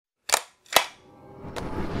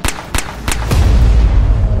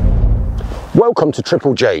Welcome to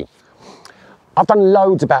Triple G. I've done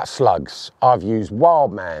loads about slugs. I've used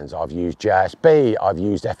Wildmans, I've used JSB, I've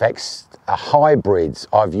used FX hybrids,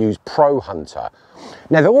 I've used Pro Hunter.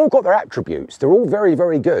 Now they've all got their attributes, they're all very,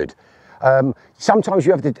 very good. Sometimes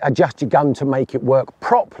you have to adjust your gun to make it work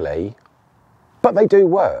properly, but they do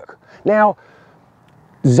work. Now,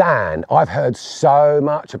 ZAN, I've heard so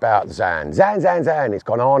much about ZAN. ZAN, it's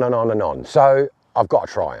gone on and on and on. So I've got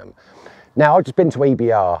to try them. Now, I've just been to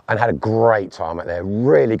EBR and had a great time out there,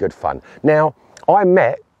 really good fun. Now, I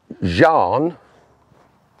met ZAN,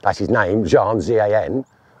 that's his name, ZAN, Z-A-N,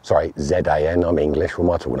 sorry, Z-A-N, I'm English, what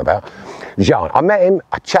am I talking about? ZAN, I met him,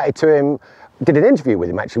 I chatted to him, did an interview with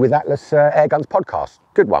him actually with Airgun Podcast,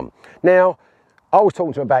 good one. Now, I was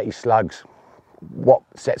talking to him about his slugs, what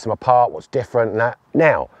sets them apart, what's different and that.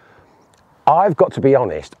 Now, I've got to be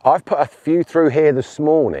honest, I've put a few through here this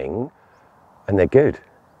morning and they're good.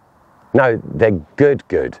 No, they're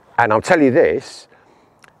good. And I'll tell you this,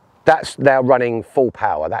 that's now running full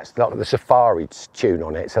power. That's like the Safari tune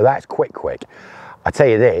on it, so that's quick. I tell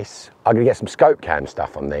you this, I'm gonna get some scope cam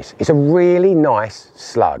stuff on this. It's a really nice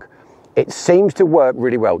slug. It seems to work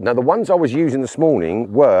really well. Now, the ones I was using this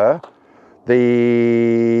morning were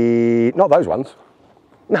not those ones.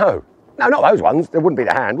 No, not those ones. They wouldn't be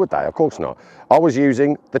the hand, would they? Of course not. I was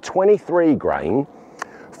using the 23 grain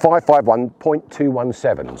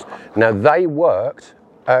 551.217s. Now they worked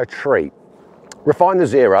a treat. Refine the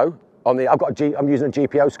zero on the, I'm using a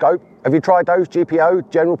GPO scope. Have you tried those? GPO,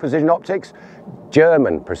 General Precision Optics?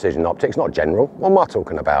 German Precision Optics, not General. What am I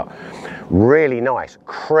talking about? Really nice,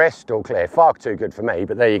 crystal clear. Far too good for me,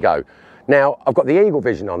 but there you go. Now, I've got the Eagle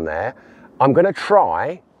Vision on there. I'm gonna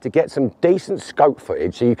try to get some decent scope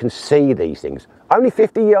footage so you can see these things. Only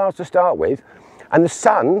 50 yards to start with, and the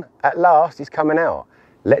sun at last is coming out.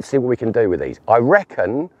 Let's see what we can do with these. I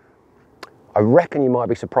reckon you might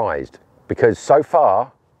be surprised because so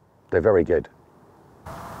far they're very good.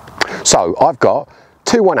 So I've got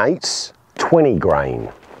 218s, 20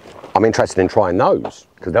 grain. I'm interested in trying those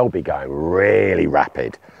because they'll be going really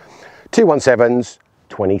rapid. 217s,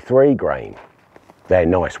 23 grain. They're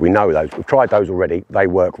nice, we know those. We've tried those already, they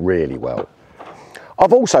work really well.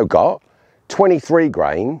 I've also got 23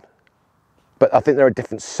 grain, but I think they're a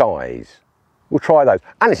different size. We'll try those,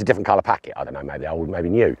 and it's a different colour packet. I don't know, maybe old, maybe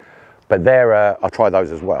new, but I'll try those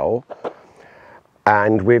as well.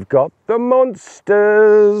 And we've got the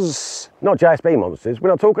monsters, not JSB monsters. We're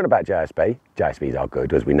not talking about JSB. JSBs are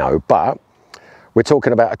good, as we know, but we're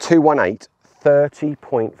talking about a 218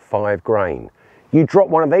 30.5 grain. You drop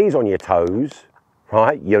one of these on your toes,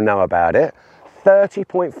 right? You'll know about it.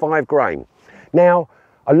 30.5 grain. Now,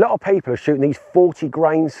 a lot of people are shooting these 40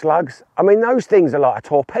 grain slugs. I mean, those things are like a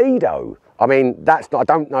torpedo. I mean, I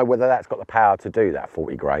don't know whether that's got the power to do that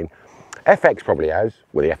 40 grain. FX probably has,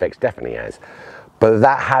 well the FX definitely has, but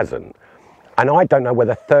that hasn't. And I don't know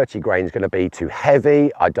whether 30 grain is gonna be too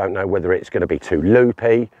heavy. I don't know whether it's gonna be too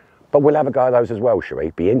loopy, but we'll have a go at those as well, shall we?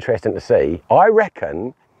 Be interesting to see. I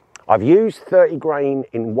reckon, I've used 30 grain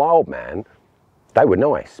in Wildman, they were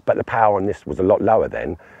nice, but the power on this was a lot lower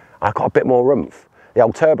then. I got a bit more oomph. The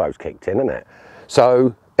old turbo's kicked in, isn't it?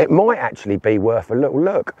 So, it might actually be worth a little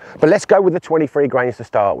look. But let's go with the 23 grains to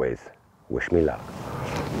start with. Wish me luck.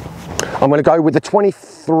 I'm going to go with the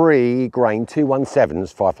 23 grain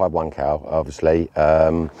 217s, 551 cal, obviously.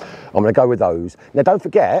 I'm going to go with those. Now, don't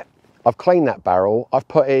forget, I've cleaned that barrel. I've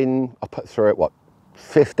put through it, what,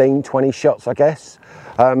 15, 20 shots, I guess.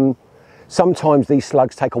 Sometimes these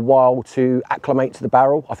slugs take a while to acclimate to the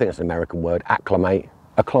barrel. I think that's an American word, acclimate.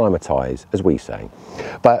 Acclimatise, as we say,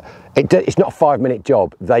 but it's not a 5-minute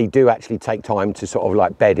job. They do actually take time to sort of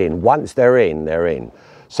like bed in. Once they're in, they're in.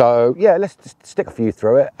 So yeah, let's just stick a few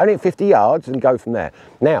through it, only at 50 yards and go from there.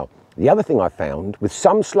 Now, the other thing I found with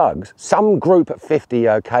some slugs, some group at 50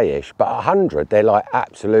 okay-ish, but 100 they're like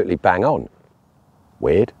absolutely bang on.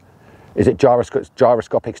 Weird. Is it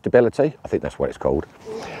gyroscopic stability? I think that's what it's called.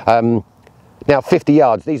 Now 50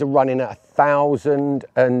 yards, these are running at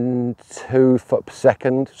 1,002 foot per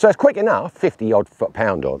second. So it's quick enough, 50 odd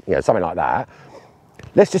foot-pound or something like that.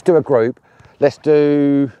 Let's just do a group. Let's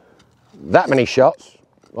do that many shots.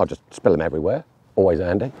 I'll just spill them everywhere, always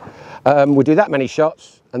handy. We'll do that many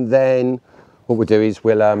shots and then what we'll do is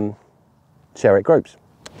we'll share it groups.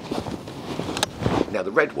 Now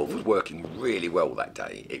the Red Wolf was working really well that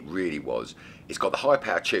day, it really was. It's got the high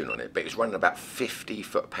power tune on it, but it's running about 50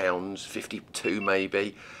 foot-pounds, 52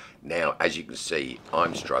 maybe. Now, as you can see,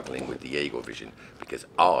 I'm struggling with the Eagle Vision because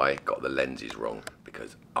I got the lenses wrong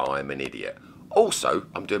because I'm an idiot. Also,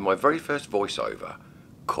 I'm doing my very first voiceover.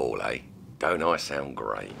 Cool, eh? Don't I sound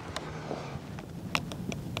great?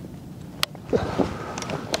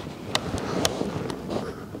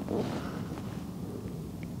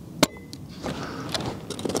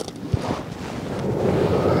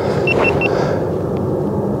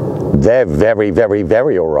 They're very, very,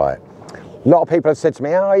 very all right. A lot of people have said to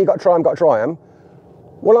me, oh, you got to try them.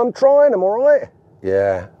 Well, I'm trying them, all right?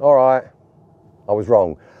 Yeah, all right. I was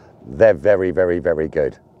wrong. They're very, very, very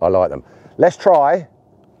good. I like them. Let's try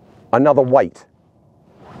another weight.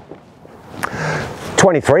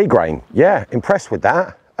 23 grain. Yeah, impressed with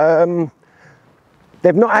that.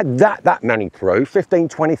 They've not had that many through. 15,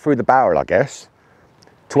 20 through the barrel, I guess,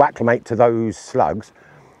 to acclimate to those slugs.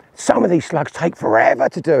 Some of these slugs take forever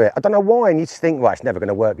to do it. I don't know why, and you just think, well, it's never going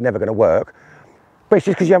to work, never going to work. But it's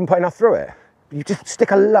just because you haven't put enough through it. You just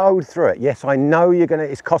stick a load through it. Yes, I know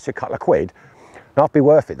it's cost you a couple of quid. It'll be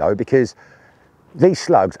worth it though, because these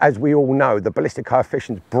slugs, as we all know, the ballistic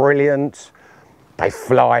coefficient's brilliant. They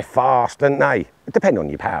fly fast, don't they? It depends on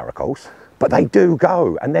your power, of course, but they do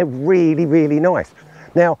go, and they're really, really nice.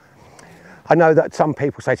 Now, I know that some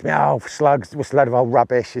people say to me, oh, slugs, what's a load of old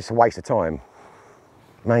rubbish, it's a waste of time.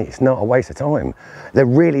 Mate, it's not a waste of time. They're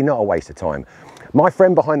really not a waste of time. My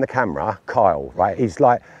friend behind the camera, Kyle, right, he's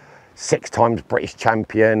like 6 times British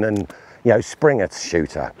champion and, you know, Springer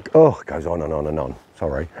shooter. Oh, it goes on and on and on,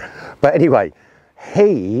 sorry. But anyway,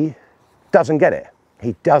 he doesn't get it.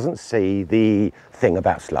 He doesn't see the thing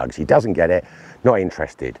about slugs. He doesn't get it, not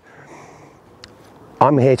interested.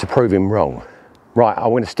 I'm here to prove him wrong. Right, I'm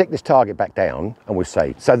going to stick this target back down and we'll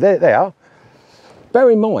see. So there they are.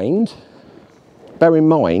 Bear in mind,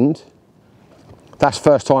 that's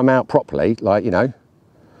first time out properly, like, you know,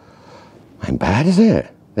 ain't bad, is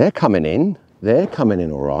it? They're coming in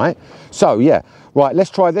all right. So yeah, right, let's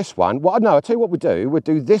try this one. Well, no, I'll tell you what we'll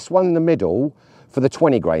do this one in the middle for the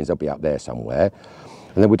 20 grains, they'll be up there somewhere.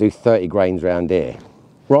 And then we'll do 30 grains round here.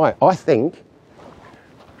 Right, I think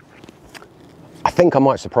I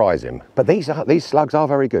might surprise him, but these slugs are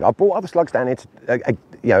very good. I brought other slugs down here to,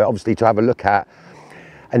 you know, obviously to have a look at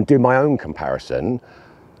and do my own comparison,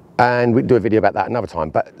 and we can do a video about that another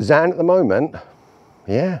time. But ZAN at the moment,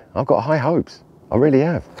 yeah, I've got high hopes. I really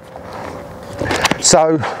have.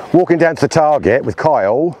 So, walking down to the target with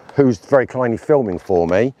Kyle, who's very kindly filming for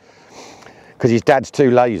me, because his dad's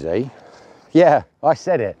too lazy. Yeah, I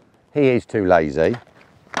said it. He is too lazy.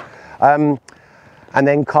 And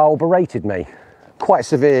then Kyle berated me quite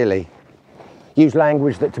severely. Used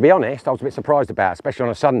language that, to be honest, I was a bit surprised about, especially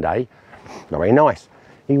on a Sunday. Not very nice.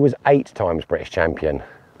 He was 8 times British champion.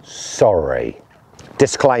 Sorry.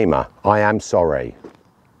 Disclaimer, I am sorry.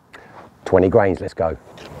 20 grains, let's go.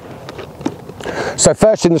 So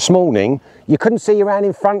first thing this morning, you couldn't see around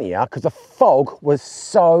in front of you because the fog was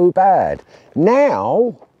so bad.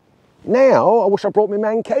 Now, I wish I brought my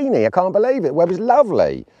mankini. I can't believe it. The weather's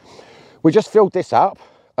lovely. We just filled this up.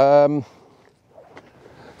 30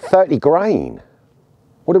 grain.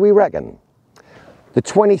 What do we reckon? The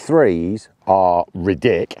 23s are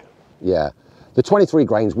ridiculous. Yeah. The 23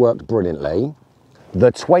 grains worked brilliantly.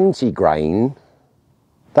 The 20 grain,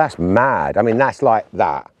 that's mad. I mean, that's like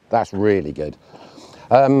that. That's really good.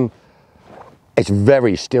 It's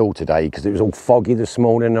very still today because it was all foggy this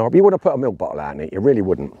morning. You wouldn't have put a milk bottle out in it. You really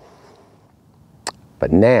wouldn't.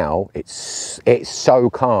 But now it's so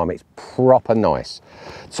calm. It's proper nice.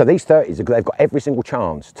 So these 30s, they've got every single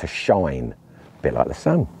chance to shine, a bit like the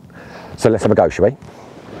sun. So let's have a go, shall we?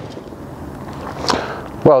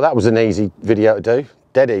 Well, that was an easy video to do,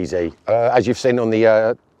 dead easy. As you've seen on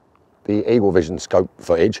the Eagle Vision scope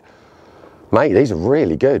footage, mate, these are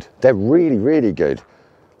really good. They're really, really good.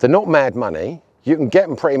 They're not mad money. You can get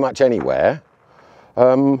them pretty much anywhere.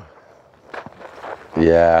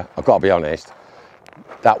 Yeah, I've got to be honest.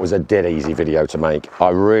 That was a dead easy video to make. I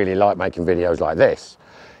really like making videos like this.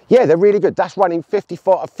 Yeah, they're really good. That's running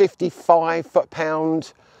 55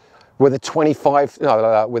 foot-pound with a 25,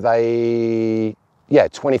 no, with a, yeah,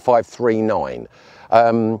 2539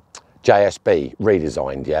 JSB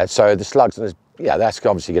redesigned, yeah. So the slugs, yeah, that's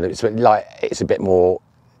obviously going to, it's a bit more,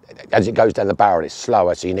 as it goes down the barrel, it's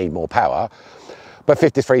slower, so you need more power. But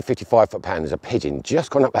 53, 55 foot-pound is a pigeon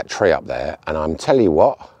just gone up that tree up there, and I'm telling you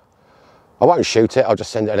what, I won't shoot it, I'll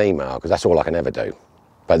just send it an email, because that's all I can ever do.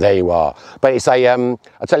 But there you are. But it's a, I'll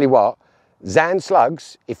tell you what, ZAN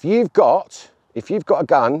Slugs, if you've got a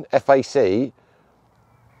gun, FAC,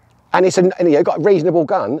 and you've got a reasonable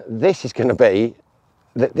gun, this is going to be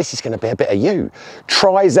a bit of you.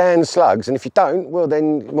 Try ZAN Slugs, and if you don't, well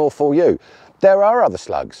then more for you. There are other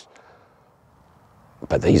slugs,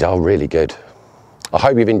 but these are really good. I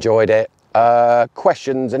hope you've enjoyed it.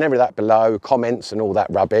 Questions and everything that below, comments and all that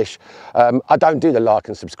rubbish. I don't do the like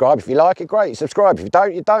and subscribe. If you like it, great, subscribe. If you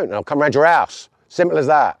don't, you don't, and I'll come around your house. Simple as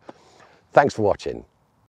that. Thanks for watching.